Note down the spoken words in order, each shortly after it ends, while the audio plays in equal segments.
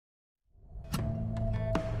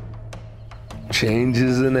Change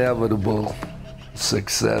is inevitable.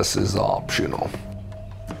 Success is optional.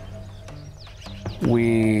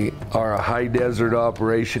 We are a high desert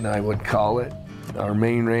operation, I would call it. Our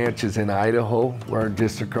main ranch is in Idaho. We're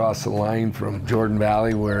just across the line from Jordan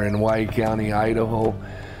Valley. We're in Hawaii County, Idaho,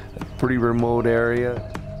 a pretty remote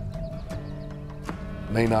area.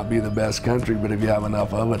 May not be the best country, but if you have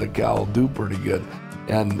enough of it, a cow will do pretty good.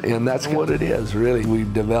 And that's what it is, really.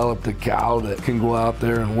 We've developed a cow that can go out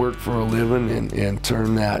there and work for a living and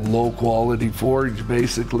turn that low-quality forage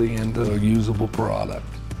basically into a usable product.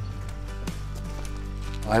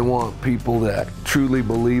 I want people that truly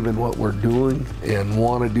believe in what we're doing and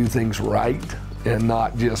want to do things right and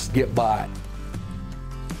not just get by.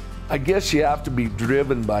 I guess you have to be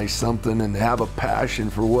driven by something and have a passion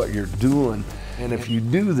for what you're doing. And if you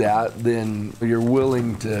do that, then you're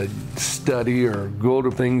willing to study or go to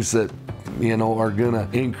things that, you know, are gonna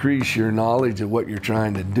increase your knowledge of what you're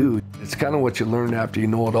trying to do. It's kind of what you learn after you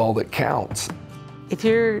know it all that counts. If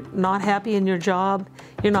you're not happy in your job,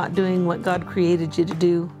 you're not doing what God created you to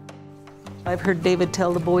do. I've heard David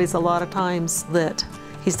tell the boys a lot of times that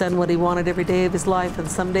he's done what he wanted every day of his life, and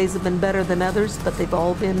some days have been better than others, but they've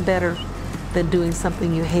all been better than doing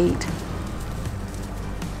something you hate.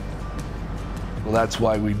 Well, that's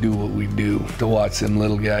why we do what we do, to watch them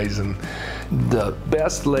little guys. And the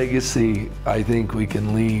best legacy I think we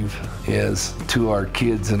can leave is to our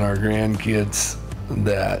kids and our grandkids,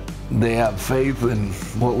 that they have faith in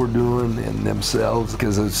what we're doing and themselves,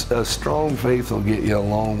 because a strong faith will get you a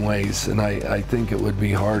long ways, and I think it would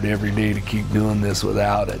be hard every day to keep doing this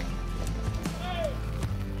without it.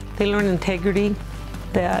 They learn integrity,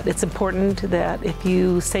 that it's important that if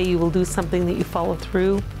you say you will do something that you follow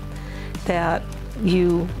through, that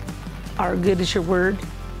you are good as your word,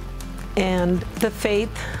 and the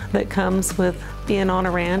faith that comes with being on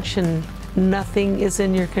a ranch and nothing is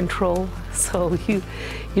in your control, so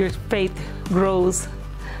your faith grows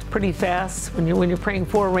pretty fast when you're praying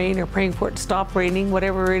for rain or praying for it to stop raining,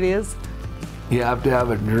 whatever it is. You have to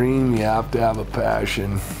have a dream, you have to have a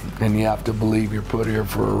passion, and you have to believe you're put here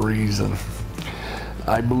for a reason.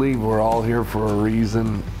 I believe we're all here for a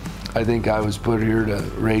reason. I think I was put here to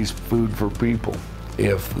raise food for people.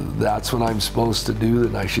 If that's what I'm supposed to do,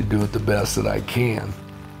 then I should do it the best that I can.